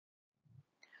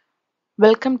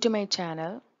Welcome to my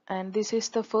channel, and this is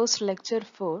the first lecture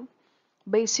for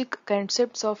basic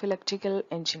concepts of electrical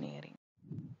engineering.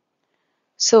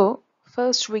 So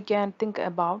first we can think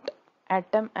about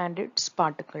atom and its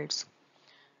particles.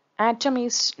 Atom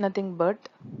is nothing but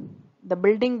the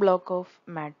building block of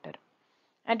matter,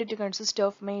 and it consists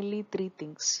of mainly three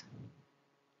things: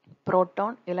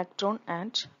 proton, electron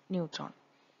and neutron.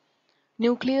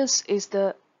 Nucleus is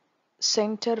the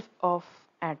center of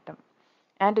atom,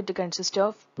 and it consists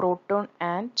of proton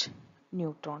and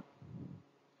neutron.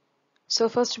 So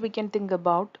first we can think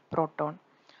about proton.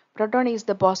 Proton is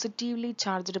the positively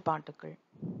charged particle.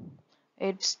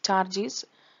 Its charge is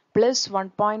plus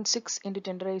 1.6 into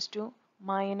 10 raised to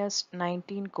minus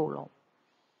 19 coulomb.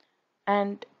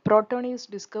 And proton is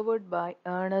discovered by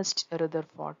Ernest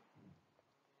Rutherford.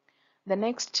 The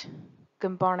next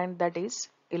component, that is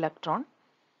electron.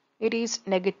 It is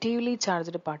negatively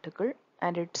charged particle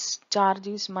and its charge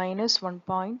is minus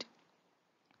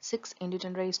 1.6 into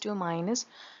 10 raised to minus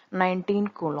 19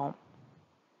 coulomb.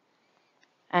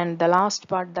 And the last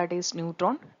part, that is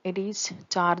neutron, it is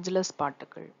chargeless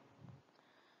particle.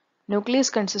 Nucleus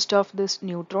consists of this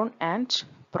neutron and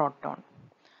proton.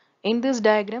 In this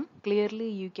diagram clearly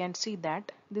you can see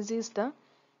that this is the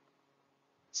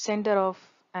center of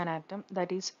an atom,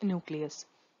 that is nucleus.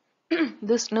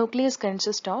 This nucleus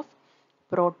consists of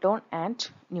proton and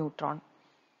neutron.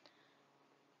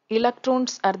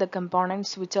 Electrons are the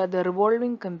components which are the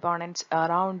revolving components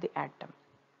around the atom.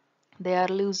 They are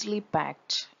loosely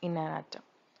packed in an atom,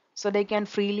 so they can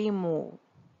freely move.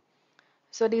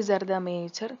 So these are the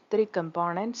major three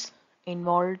components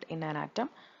involved in an atom.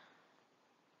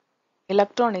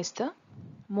 Electron is the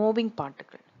moving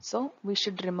particle, so we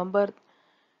should remember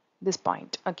this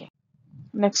point. Okay,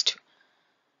 next,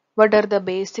 what are the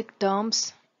basic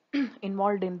terms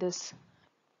involved in this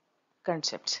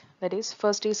concept? That is,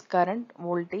 first is current,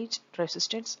 voltage,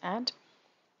 resistance and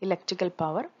electrical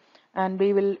power, and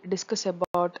we will discuss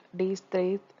about these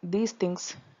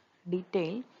things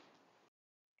detail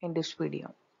in this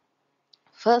video.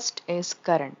 First is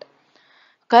current.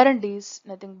 Current is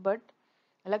nothing but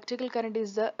electrical current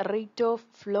is the rate of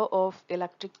flow of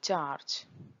electric charge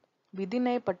within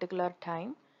a particular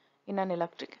time in an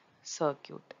electric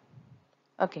circuit.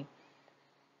 Okay.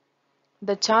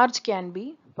 The charge can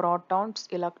be protons,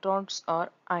 electrons or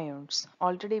ions.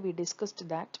 Already we discussed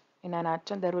that in an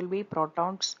atom there will be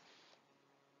protons,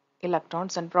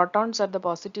 electrons, and protons are the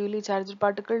positively charged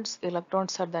particles,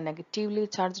 electrons are the negatively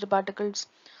charged particles.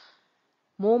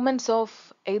 Movements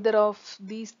of either of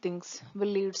these things will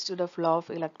lead to the flow of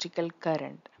electrical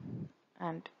current,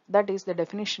 and that is the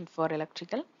definition for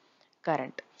electrical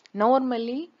current.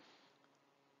 Normally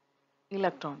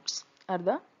electrons are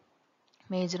the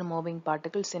major moving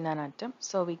particles in an atom,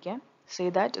 so we can say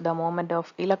that the movement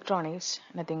of electron is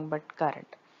nothing but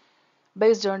current.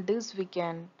 Based on this we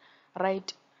can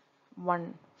write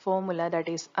one formula, that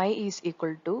is I is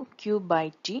equal to Q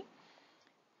by T,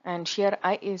 and here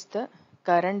I is the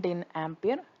current in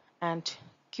ampere and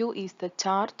Q is the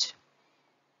charge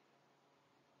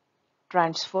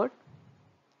transferred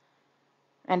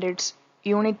and its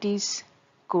unit is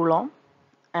coulomb,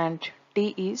 and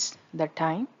T is the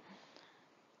time,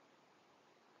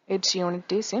 its unit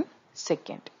is in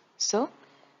second. So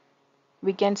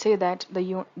we can say that the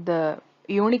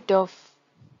unit of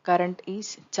current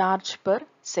is charge per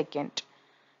second,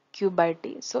 Q by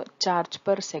T, so charge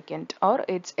per second, or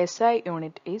its SI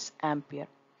unit is ampere.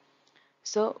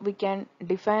 So we can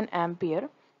define ampere.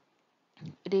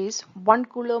 It is 1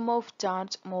 coulomb of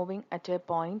charge moving at a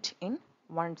point in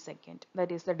 1 second.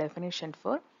 That is the definition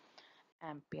for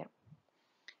ampere.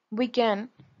 We can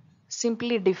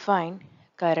simply define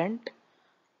current,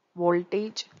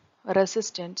 voltage,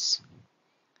 resistance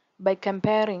by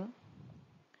comparing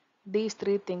these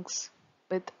three things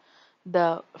with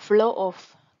the flow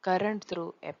of current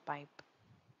through a pipe.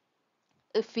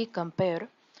 If we compare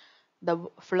the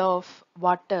flow of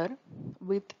water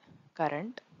with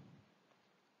current,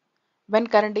 when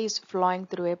current is flowing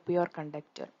through a pure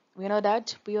conductor, we know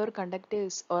that pure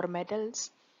conductors or metals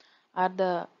are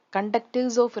the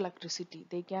conductors of electricity.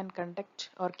 They can conduct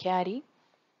or carry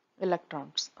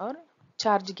electrons or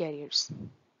charge carriers.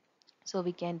 So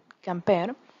we can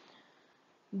compare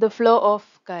the flow of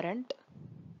current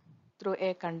through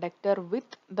a conductor with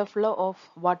the flow of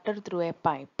water through a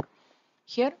pipe.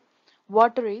 Here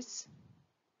water is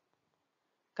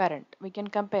current, we can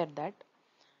compare that,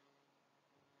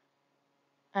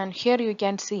 and here you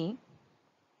can see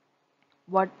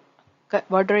what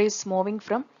water is moving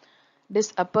from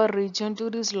this upper region to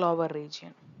this lower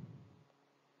region.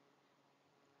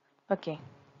 Okay,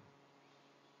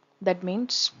 that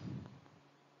means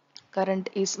current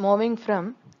is moving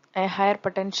from a higher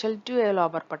potential to a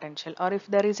lower potential, or if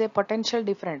there is a potential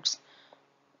difference,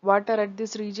 water at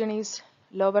this region is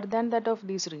lower than that of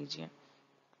this region.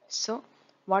 So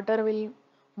water will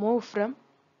move from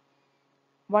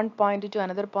one point to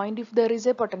another point if there is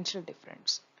a potential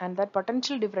difference, and that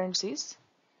potential difference is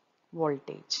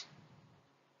voltage.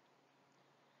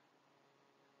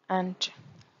 And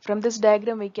from this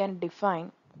diagram we can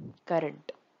define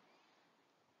current,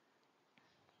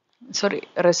 sorry,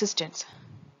 resistance.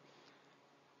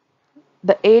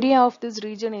 The area of this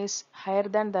region is higher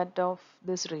than that of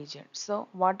this region, so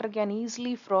water can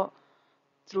easily flow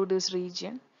through this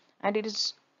region, and it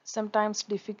is sometimes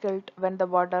difficult when the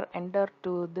water enter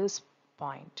to this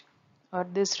point or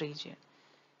this region.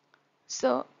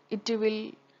 So it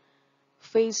will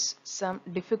face some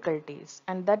difficulties,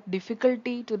 and that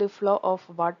difficulty to the flow of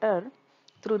water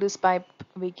through this pipe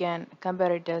we can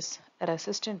compare it as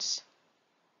resistance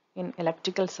in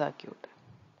electrical circuit.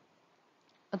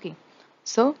 Okay,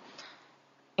 so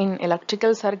in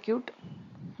electrical circuit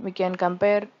we can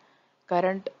compare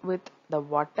current with the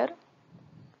water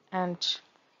and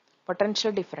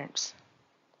potential difference,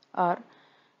 or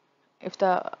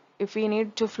if we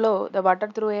need to flow the water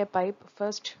through a pipe,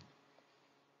 first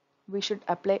we should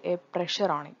apply a pressure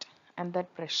on it, and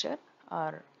that pressure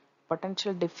or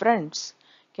potential difference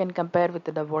can compare with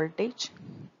the voltage,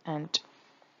 and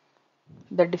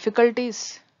the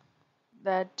difficulties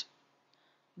that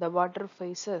the water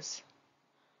faces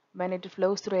when it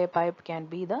flows through a pipe can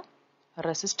be the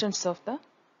resistance of the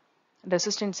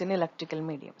resistance in electrical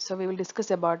medium. So we will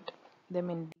discuss about them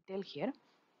in detail here.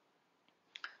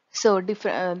 So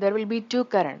there will be two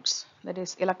currents, that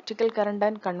is electrical current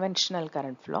and conventional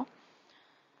current flow.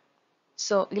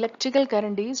 So electrical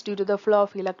current is due to the flow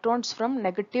of electrons from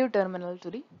negative terminal to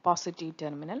the positive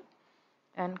terminal,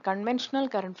 and conventional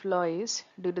current flow is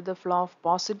due to the flow of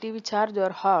positive charge or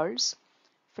holes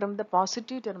from the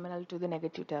positive terminal to the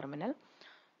negative terminal.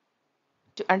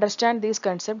 To understand these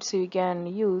concepts we can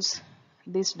use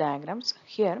these diagrams.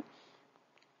 Here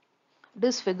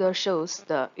this figure shows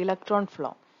the electron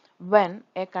flow when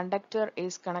a conductor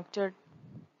is connected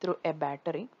through a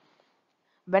battery.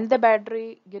 When the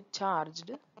battery gets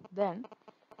charged, then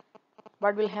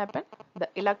what will happen? The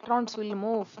electrons will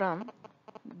move from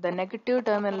the negative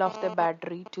terminal of the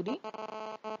battery to the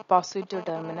positive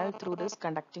terminal through this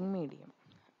conducting medium.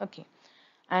 Okay,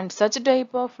 and such a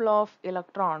type of flow of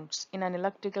electrons in an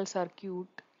electrical circuit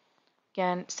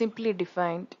can simply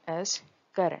defined as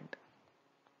current.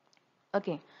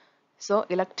 Okay, so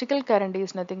electrical current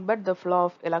is nothing but the flow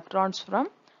of electrons from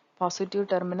positive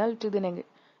terminal to the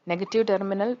negative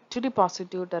terminal to the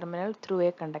positive terminal through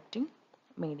a conducting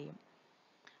medium.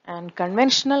 And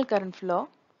conventional current flow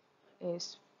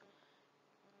is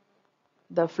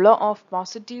the flow of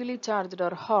positively charged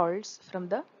or holes from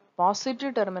the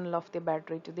positive terminal of the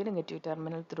battery to the negative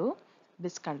terminal through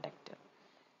this conductor.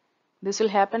 This will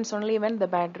happen only when the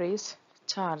battery is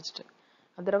charged,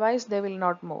 otherwise they will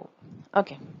not move.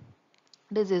 Okay,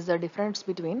 this is the difference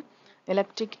between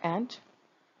electric and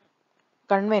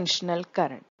conventional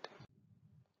current.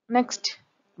 Next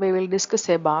we will discuss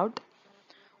about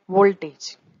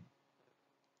voltage.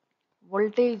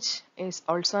 Voltage is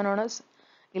also known as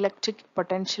electric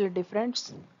potential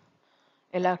difference,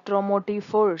 electromotive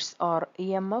force or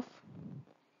EMF,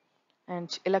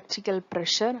 and electrical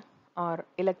pressure or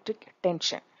electric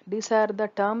tension. These are the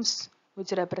terms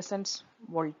which represents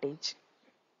voltage.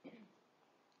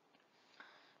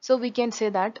 So we can say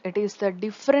that it is the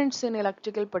difference in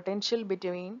electrical potential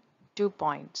between 2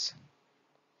 points.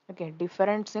 Okay,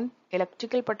 difference in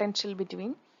electrical potential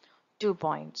between 2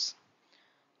 points.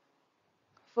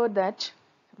 For that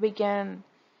we can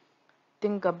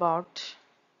think about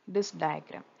this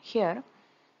diagram. Here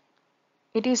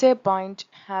it is a point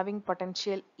having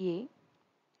potential A,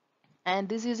 and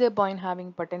this is a point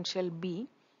having potential B.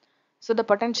 So the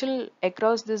potential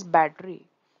across this battery,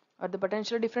 or the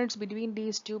potential difference between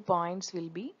these 2 points, will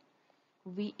be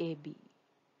VAB,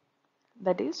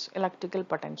 that is electrical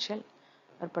potential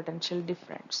or potential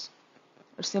difference.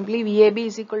 Or simply VAB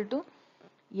is equal to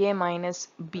A minus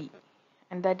B,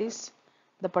 and that is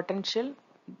the potential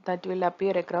that will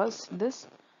appear across this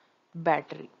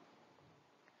battery,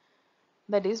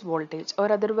 that is voltage.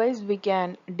 Or otherwise we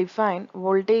can define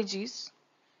voltage is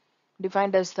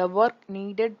defined as the work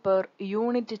needed per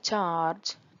unit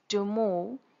charge to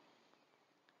move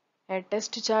a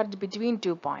test charge between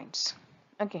 2 points.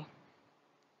 Okay,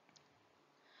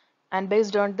 and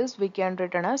based on this we can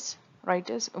write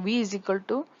as V is equal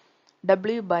to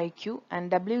W by Q, and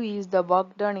W is the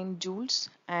work done in joules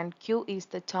and Q is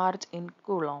the charge in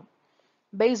coulomb.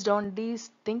 Based on these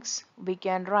things, we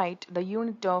can write the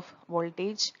unit of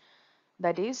voltage,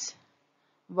 that is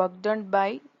work done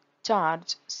by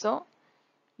charge. So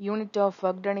unit of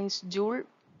work done is joule,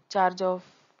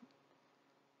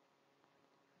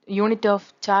 unit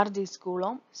of charge is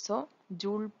coulomb. So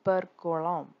joule per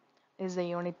coulomb is the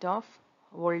unit of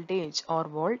voltage or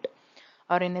volt,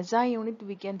 or in SI unit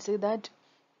we can say that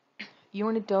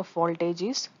unit of voltage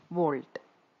is volt.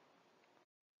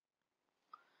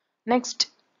 Next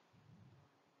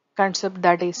concept,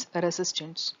 that is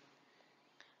resistance.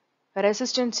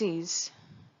 Resistance is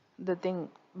the thing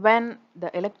when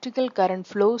the electrical current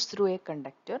flows through a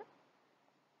conductor.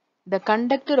 The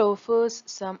conductor offers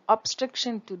some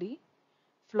obstruction to the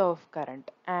flow of current,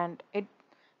 and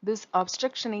this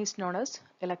obstruction is known as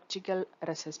electrical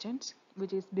resistance,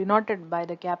 which is denoted by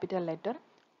the capital letter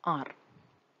R.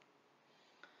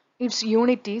 Its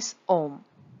unit is ohm.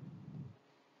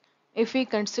 If we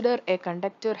consider a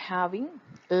conductor having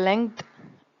length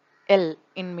L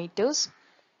in meters,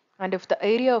 and if the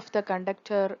area of the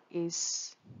conductor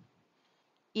is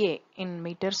A in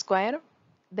meter square,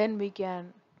 then we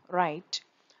can write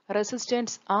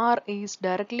resistance R is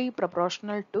directly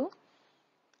proportional to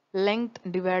length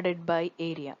divided by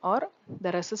area, or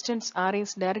the resistance R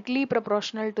is directly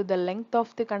proportional to the length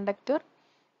of the conductor,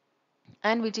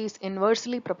 and which is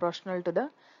inversely proportional to the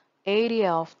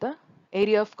area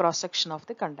of cross section of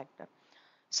the conductor.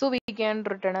 So we can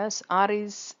written as R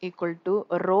is equal to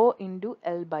rho into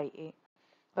L by A.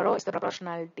 Rho is the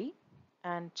proportionality,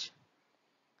 and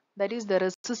that is the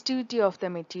resistivity of the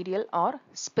material or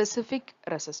specific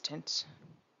resistance.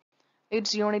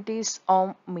 Its unit is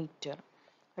ohm meter.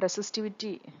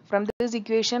 Resistivity, from this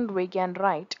equation we can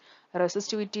write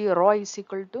resistivity rho is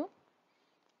equal to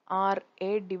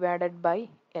RA divided by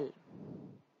L.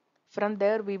 From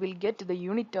there we will get the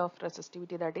unit of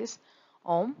resistivity, that is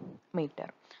ohm meter.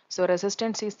 So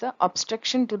resistance is the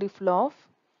obstruction to the flow of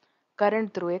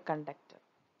current through a conductor.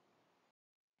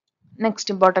 Next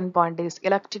important point is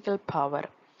electrical power.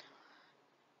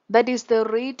 That is the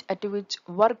rate at which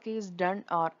work is done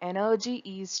or energy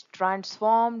is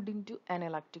transformed into an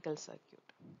electrical circuit.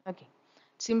 Okay.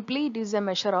 Simply it is a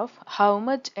measure of how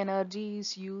much energy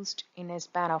is used in a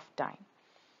span of time.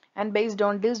 And based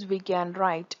on this we can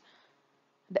write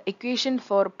the equation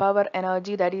for power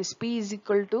energy, that is P is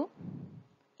equal to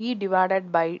E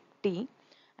divided by T,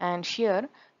 and here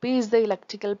P is the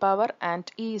electrical power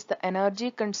and E is the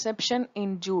energy consumption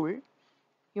in joule.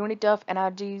 Unit of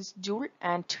energy is joule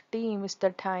and T is the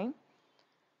time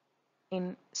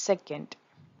in second.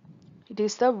 It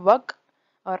is the work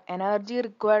or energy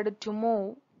required to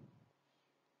move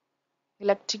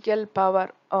electrical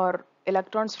power or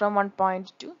electrons from one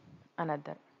point to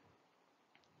another.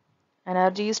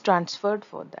 Energy is transferred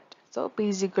for that. So P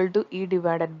is equal to E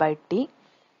divided by T,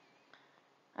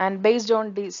 and based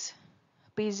on this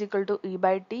P is equal to E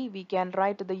by T, we can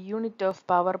write the unit of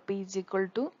power P is equal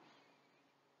to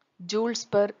joules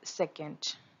per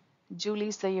second. Joule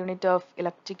is the unit of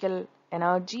electrical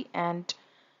energy and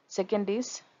second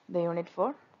is the unit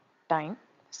for time.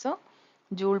 So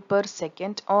joule per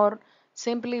second, or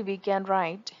simply we can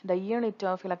write the unit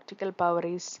of electrical power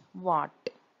is watt.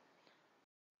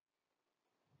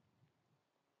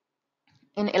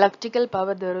 In electrical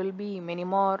power there will be many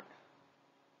more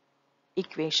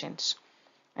equations,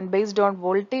 and based on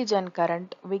voltage and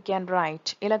current we can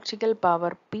write electrical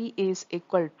power P is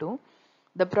equal to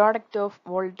the product of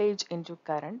voltage into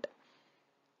current,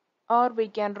 or we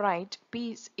can write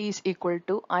P is equal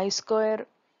to I square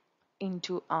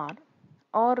into R,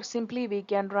 or simply we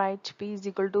can write P is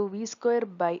equal to V square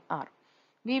by R.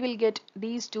 We will get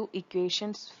these two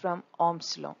equations from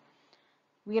Ohm's law.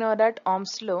 We know that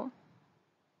Ohm's law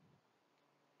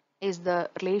is the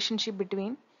relationship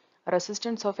between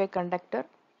resistance of a conductor,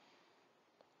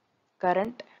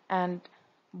 current, and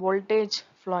voltage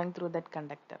flowing through that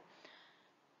conductor.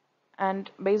 And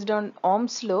based on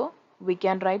Ohm's law we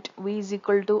can write V is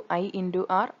equal to I into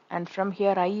R, and from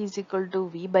here I is equal to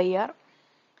V by R,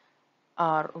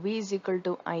 or V is equal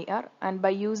to IR, and by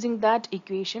using that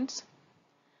equations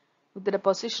with the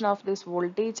position of this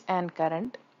voltage and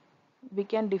current we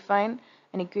can define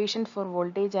an equation for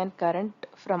voltage and current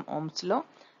from Ohm's law,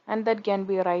 and that can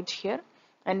be right here,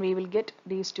 and we will get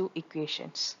these two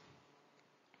equations.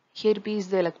 Here P is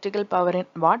the electrical power in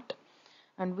watt,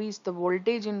 and V is the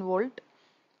voltage in volt,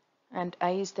 and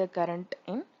I is the current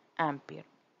in ampere.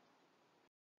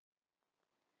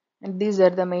 And these are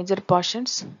the major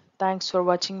portions. Thanks for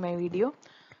watching my video.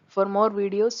 For more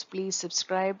videos please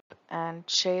subscribe and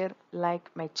share, like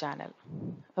my channel.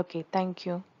 Okay, thank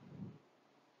you.